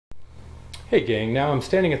Hey gang, now I'm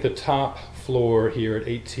standing at the top floor here at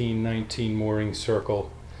 1819 Moorings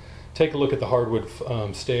Circle. Take a look at the hardwood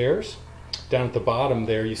stairs. Down at the bottom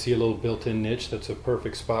there you see a little built-in niche that's a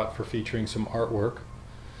perfect spot for featuring some artwork.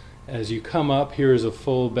 As you come up, here's a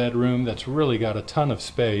full bedroom that's really got a ton of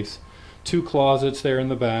space. 2 closets there in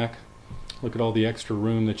the back. Look at all the extra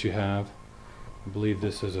room that you have. I believe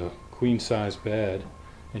this is a queen-size bed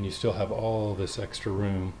and you still have all this extra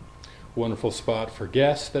room. Wonderful spot for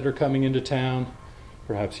guests that are coming into town.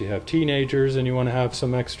 Perhaps you have teenagers and you want to have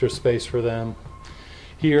some extra space for them.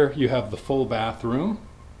 Here you have the full bathroom.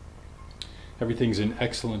 Everything's in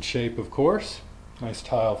excellent shape, of course. Nice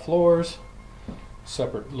tile floors.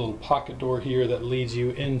 Separate little pocket door here that leads you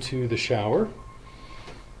into the shower.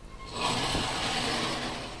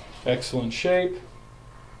 Excellent shape.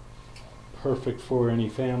 Perfect for any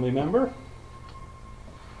family member.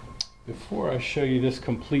 Before I show you this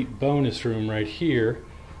complete bonus room right here,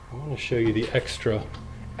 I want to show you the extra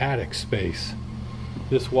attic space.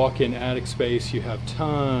 This walk-in attic space, you have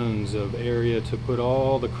tons of area to put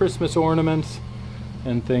all the Christmas ornaments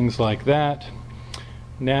and things like that.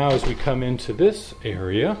 Now as we come into this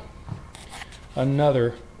area,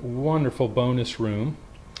 another wonderful bonus room.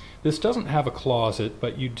 This doesn't have a closet,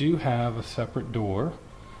 but you do have a separate door.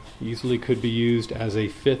 Easily could be used as a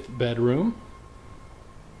 5th bedroom.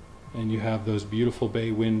 And you have those beautiful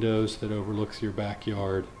bay windows that overlooks your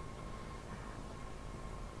backyard.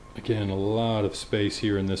 Again, a lot of space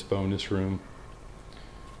here in this bonus room.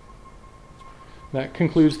 That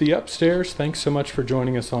concludes the upstairs. Thanks so much for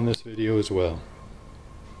joining us on this video as well.